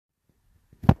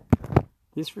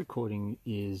This recording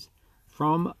is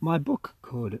from my book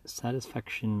called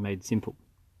Satisfaction Made Simple.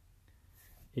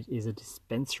 It is a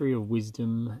dispensary of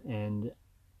wisdom and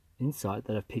insight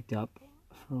that I've picked up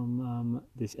from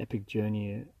this epic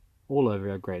journey all over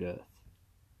our great earth.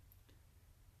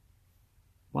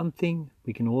 One thing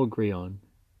we can all agree on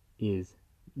is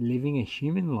living a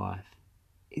human life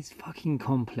is fucking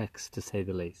complex, to say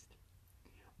the least.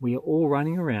 We are all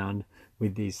running around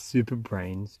with these super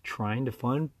brains trying to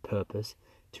find purpose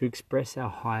to express our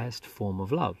highest form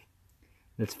of love.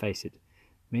 Let's face it,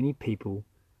 many people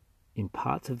in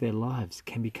parts of their lives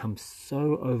can become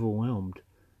so overwhelmed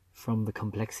from the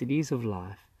complexities of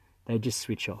life, they just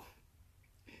switch off.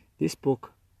 This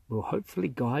book will hopefully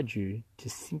guide you to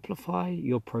simplify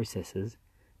your processes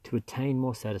to attain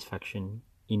more satisfaction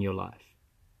in your life.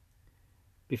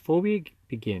 Before we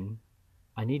begin,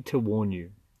 I need to warn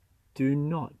you, do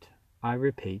not, I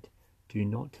repeat, do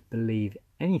not believe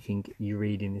anything you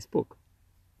read in this book.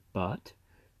 But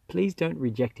please don't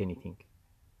reject anything.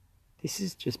 This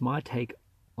is just my take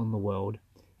on the world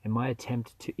and my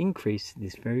attempt to increase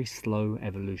this very slow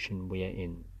evolution we are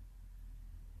in.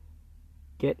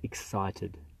 Get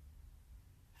excited.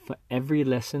 For every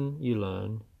lesson you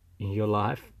learn in your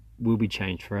life will be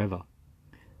changed forever.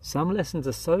 Some lessons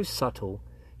are so subtle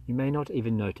you may not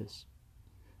even notice.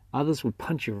 Others will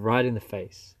punch you right in the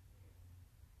face.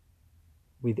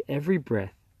 With every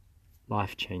breath,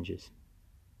 life changes.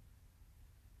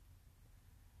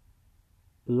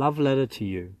 Love letter to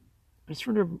you. I just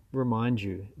want to remind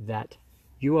you that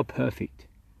you are perfect.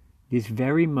 This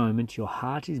very moment your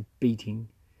heart is beating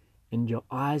and your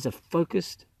eyes are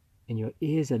focused and your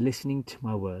ears are listening to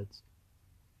my words.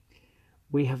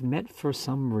 We have met for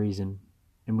some reason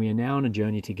and we are now on a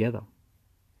journey together.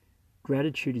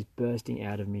 Gratitude is bursting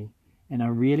out of me, and I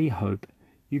really hope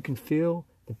you can feel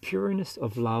the pureness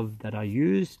of love that I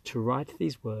used to write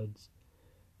these words,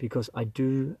 because I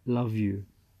do love you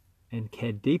and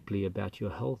care deeply about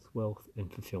your health, wealth,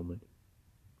 and fulfillment.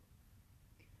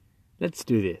 Let's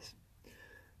do this.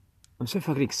 I'm so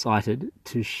fucking excited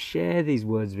to share these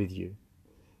words with you.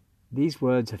 These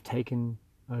words have taken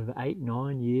over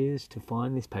 8-9 years to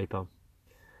find this paper.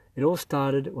 It all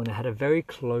started when I had a very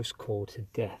close call to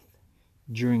death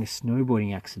during a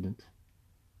snowboarding accident.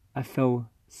 I fell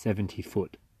 70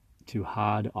 foot to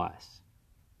hard ice.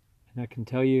 And I can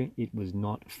tell you, it was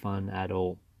not fun at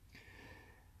all.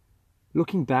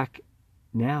 Looking back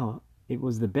now, it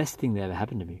was the best thing that ever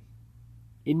happened to me.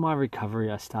 In my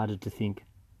recovery, I started to think,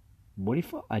 what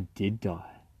if I did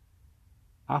die?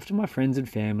 After my friends and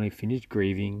family finished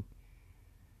grieving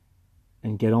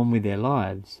and get on with their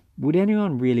lives, would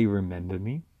anyone really remember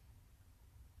me?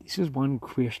 This was one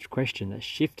question that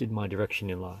shifted my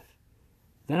direction in life.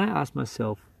 Then I asked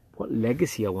myself what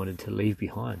legacy I wanted to leave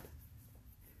behind.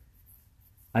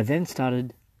 I then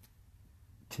started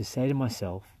to say to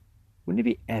myself, wouldn't it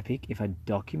be epic if I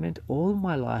document all of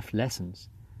my life lessons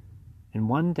and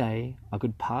one day I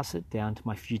could pass it down to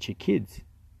my future kids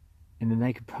and then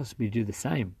they could possibly do the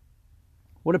same?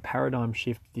 What a paradigm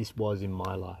shift this was in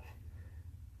my life.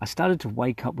 I started to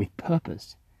wake up with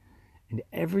purpose, and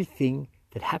everything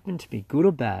that happened to me, good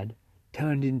or bad,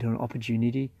 turned into an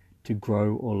opportunity to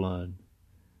grow or learn.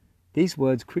 These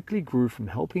words quickly grew from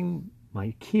helping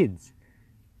my kids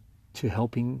to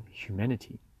helping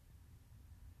humanity.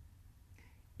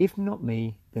 If not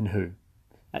me, then who?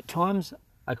 At times,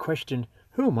 I questioned,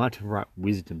 who am I to write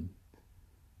wisdom?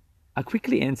 I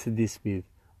quickly answered this with,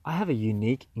 I have a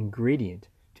unique ingredient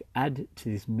to add to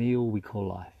this meal we call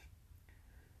life.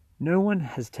 No one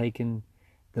has taken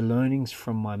the learnings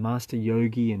from my master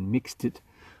yogi and mixed it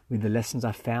with the lessons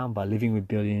I found by living with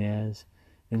billionaires,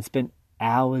 and spent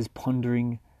hours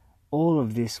pondering all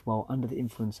of this while under the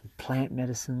influence of plant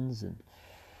medicines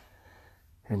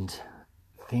and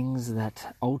things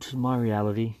that altered my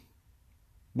reality,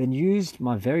 then used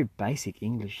my very basic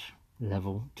English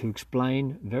level to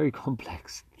explain very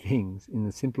complex things in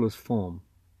the simplest form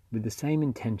with the same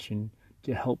intention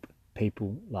to help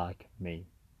people like me.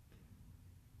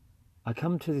 I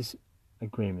come to this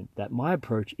agreement that my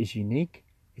approach is unique,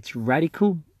 it's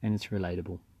radical, and it's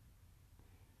relatable.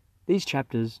 These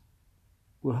chapters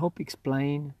will help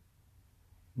explain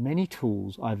many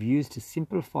tools I've used to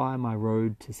simplify my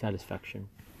road to satisfaction.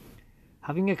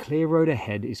 Having a clear road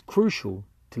ahead is crucial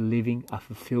to living a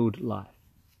fulfilled life.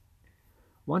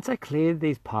 Once I cleared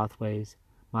these pathways,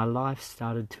 my life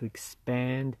started to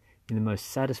expand in the most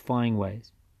satisfying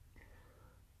ways.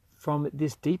 From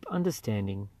this deep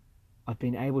understanding, I've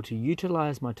been able to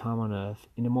utilize my time on earth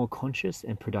in a more conscious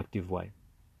and productive way.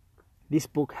 This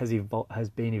book has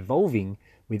been evolving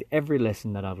with every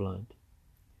lesson that I've learned.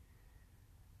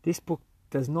 This book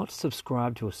does not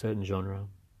subscribe to a certain genre.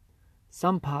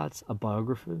 Some parts are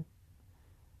biography,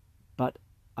 but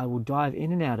I will dive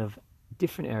in and out of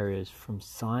different areas from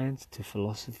science to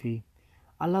philosophy.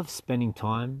 I love spending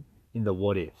time in the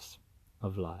what-ifs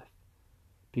of life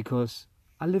because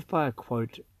I live by a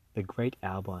quote the great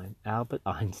Albert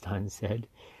Einstein said,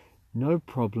 "No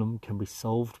problem can be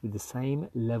solved with the same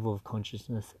level of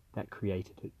consciousness that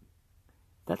created it."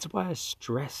 That's why I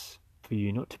stress for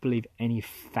you not to believe any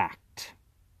fact,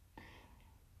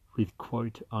 with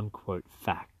quote unquote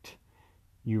fact,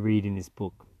 you read in this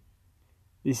book.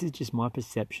 This is just my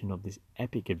perception of this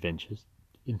epic adventures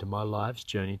into my life's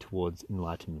journey towards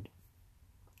enlightenment.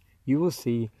 You will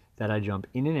see that I jump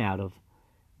in and out of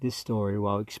this story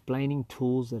while explaining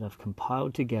tools that I've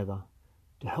compiled together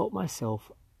to help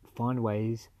myself find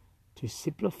ways to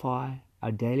simplify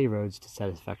our daily roads to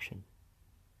satisfaction.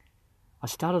 I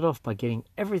started off by getting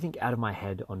everything out of my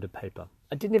head onto paper.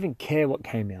 I didn't even care what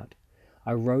came out.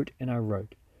 I wrote and I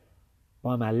wrote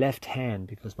by my left hand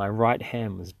because my right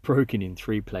hand was broken in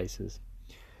 3 places.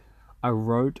 I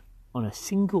wrote on a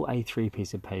single A3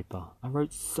 piece of paper. I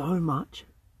wrote so much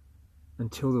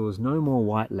until there was no more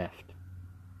white left.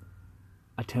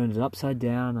 I turned it upside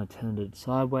down, I turned it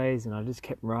sideways, and I just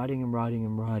kept writing and writing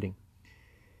and writing.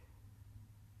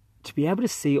 To be able to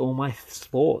see all my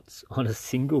thoughts on a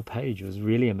single page was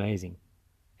really amazing.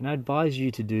 And I advise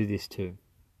you to do this too.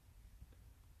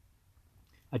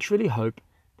 I truly hope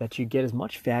that you get as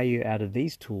much value out of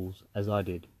these tools as I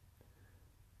did.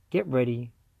 Get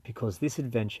ready, because this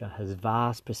adventure has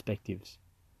vast perspectives.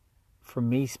 From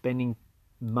me spending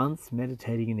months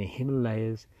meditating in the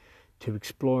Himalayas to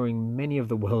exploring many of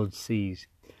the world's seas,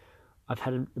 I've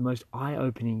had the most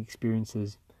eye-opening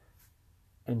experiences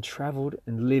and travelled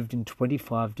and lived in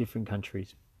 25 different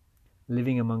countries,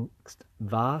 living amongst a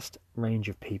vast range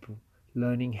of people,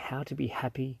 learning how to be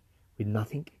happy with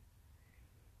nothing,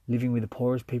 living with the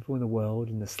poorest people in the world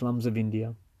in the slums of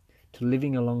India, to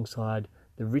living alongside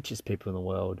the richest people in the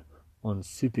world on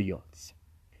super yachts.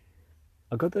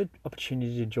 I got the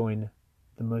opportunity to join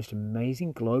the most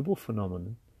amazing global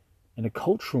phenomenon and a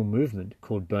cultural movement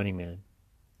called Burning Man.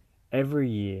 Every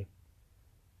year,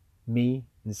 me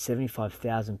and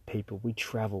 75,000 people, we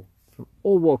travel from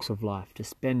all walks of life to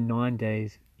spend 9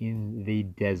 days in the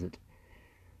desert.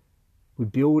 We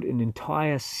build an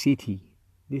entire city.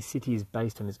 This city is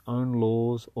based on its own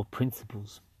laws or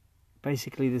principles.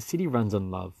 Basically, the city runs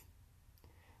on love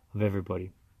of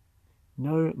everybody.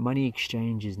 No money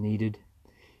exchange is needed.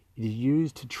 It is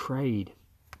used to trade.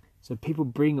 So people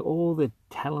bring all their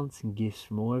talents and gifts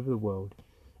from all over the world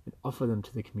and offer them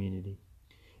to the community.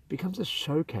 It becomes a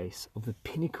showcase of the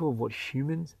pinnacle of what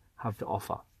humans have to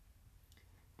offer.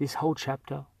 This whole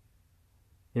chapter,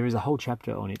 there is a whole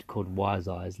chapter on it called Wise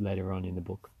Eyes later on in the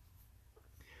book.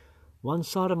 One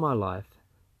side of my life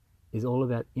is all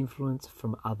about influence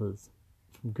from others,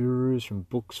 from gurus, from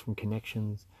books, from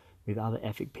connections with other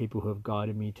epic people who have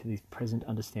guided me to these present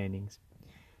understandings.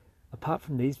 Apart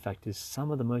from these factors,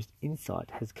 some of the most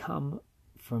insight has come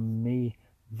from me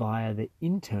via the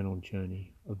internal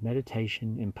journey of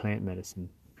meditation and plant medicine,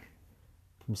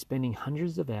 from spending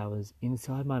hundreds of hours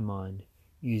inside my mind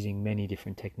using many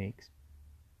different techniques,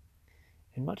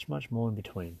 and much, much more in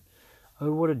between.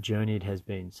 Oh, what a journey it has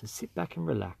been. So sit back and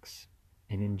relax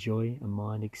and enjoy a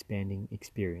mind-expanding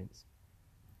experience.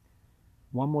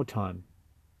 One more time,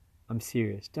 I'm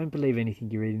serious. Don't believe anything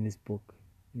you read in this book.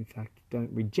 In fact,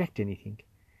 don't reject anything.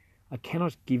 I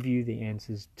cannot give you the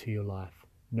answers to your life.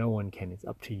 No one can. It's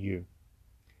up to you.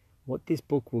 What this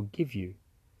book will give you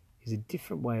is a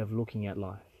different way of looking at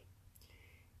life.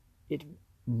 It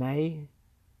may,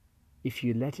 if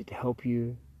you let it help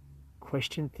you,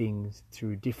 question things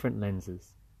through different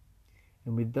lenses.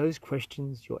 And with those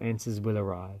questions, your answers will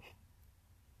arrive.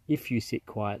 If you sit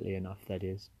quietly enough, that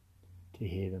is, to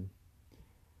hear them.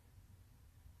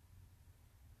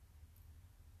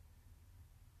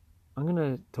 I'm going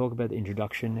to talk about the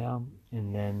introduction now,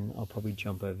 and then I'll probably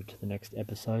jump over to the next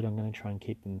episode. I'm going to try and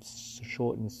keep them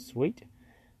short and sweet.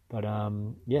 But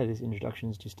this introduction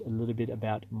is just a little bit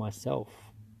about myself.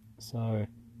 So,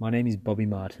 my name is Bobby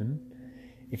Martin.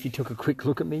 If you took a quick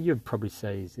look at me, you'd probably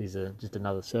say he's just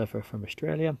another surfer from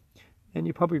Australia, and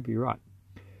you'd probably be right.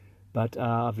 But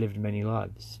I've lived many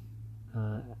lives,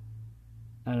 and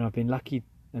I've been lucky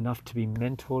enough to be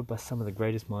mentored by some of the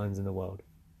greatest minds in the world.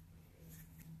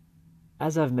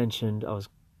 As I've mentioned, I was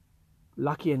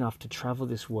lucky enough to travel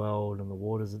this world on the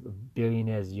waters of the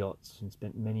billionaires' yachts and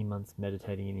spent many months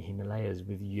meditating in the Himalayas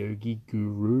with yogi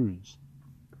gurus.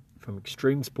 From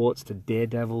extreme sports to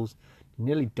daredevils,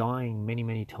 nearly dying many,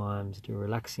 many times, to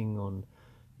relaxing on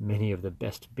many of the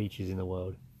best beaches in the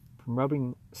world. From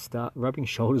rubbing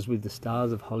shoulders with the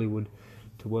stars of Hollywood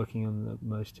to working with the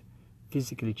most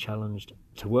physically challenged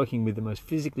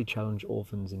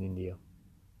orphans in India.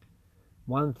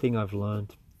 One thing I've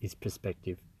learned is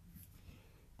perspective.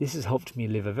 This has helped me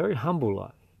live a very humble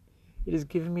life. It has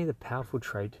given me the powerful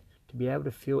trait to be able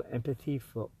to feel empathy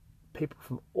for people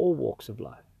from all walks of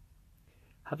life.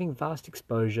 Having vast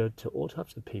exposure to all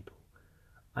types of people,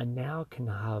 I now can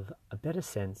have a better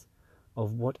sense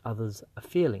of what others are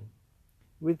feeling.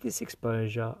 With this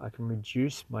exposure, I can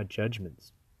reduce my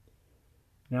judgments.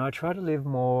 Now, I try to live a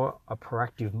more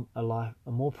proactive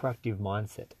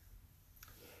mindset,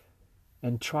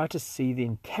 and try to see the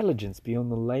intelligence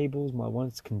beyond the labels my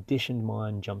once conditioned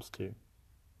mind jumps to.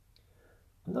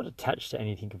 I'm not attached to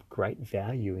anything of great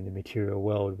value in the material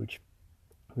world, which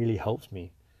really helps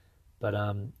me. But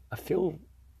I feel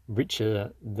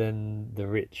richer than the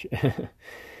rich.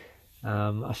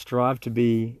 I strive to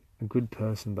be a good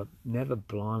person, but never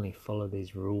blindly follow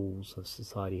these rules that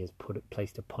society has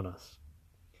placed upon us.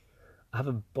 I have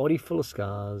a body full of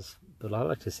scars, but I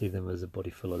like to see them as a body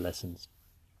full of lessons.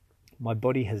 My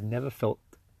body has never felt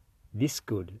this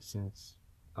good since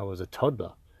I was a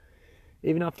toddler.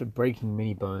 Even after breaking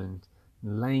many bones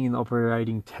and laying in the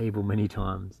operating table many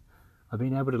times, I've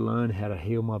been able to learn how to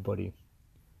heal my body.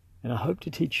 And I hope to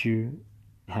teach you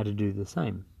how to do the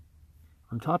same.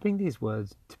 I'm typing these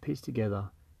words to piece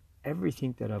together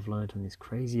everything that I've learned on this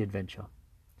crazy adventure.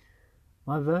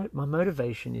 My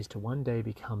motivation is to one day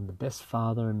become the best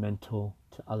father and mentor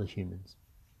to other humans.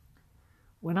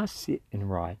 When I sit and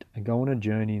write, I go on a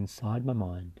journey inside my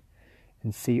mind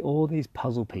and see all these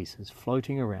puzzle pieces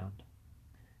floating around.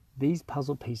 These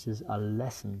puzzle pieces are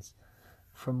lessons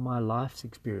from my life's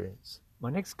experience.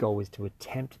 My next goal is to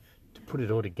attempt to put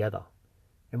it all together.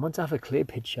 And once I have a clear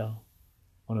picture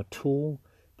on a tool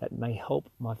that may help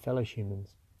my fellow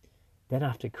humans, then I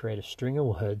have to create a string of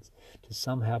words to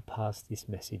somehow pass this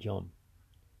message on.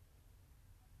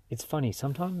 It's funny,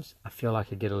 sometimes I feel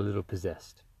like I get a little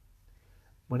possessed.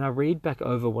 When I read back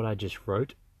over what I just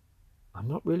wrote, I'm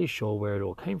not really sure where it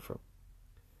all came from.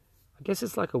 I guess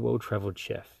it's like a well-traveled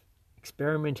chef,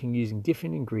 experimenting using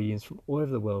different ingredients from all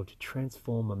over the world to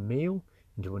transform a meal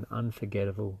into an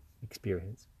unforgettable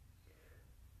experience.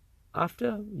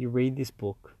 After you read this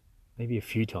book, maybe a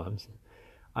few times,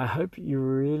 I hope you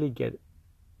really get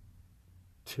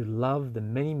to love the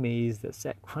many me's that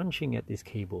sat crunching at this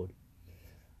keyboard.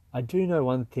 I do know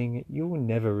one thing, you will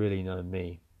never really know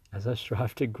me, as I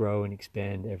strive to grow and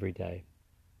expand every day.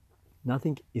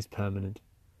 Nothing is permanent,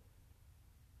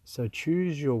 so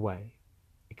choose your way,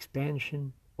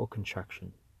 expansion or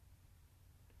contraction.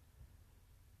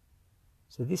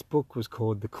 So this book was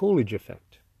called The Coolidge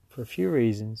Effect for a few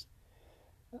reasons.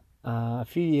 A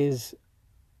few years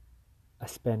I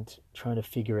spent trying to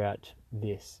figure out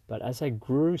this, but as I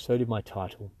grew, so did my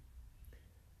title.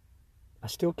 I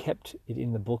still kept it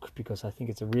in the book because I think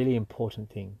it's a really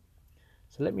important thing.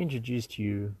 So let me introduce to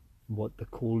you what the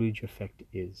Coolidge Effect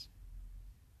is.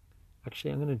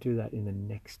 Actually, I'm going to do that in the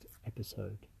next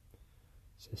episode.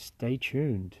 So stay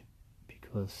tuned,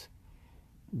 because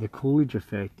the Coolidge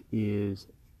Effect is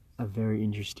a very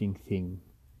interesting thing.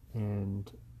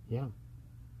 And yeah,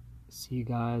 see you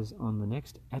guys on the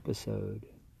next episode.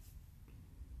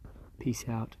 Peace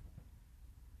out,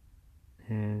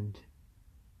 and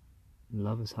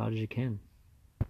love as hard as you can.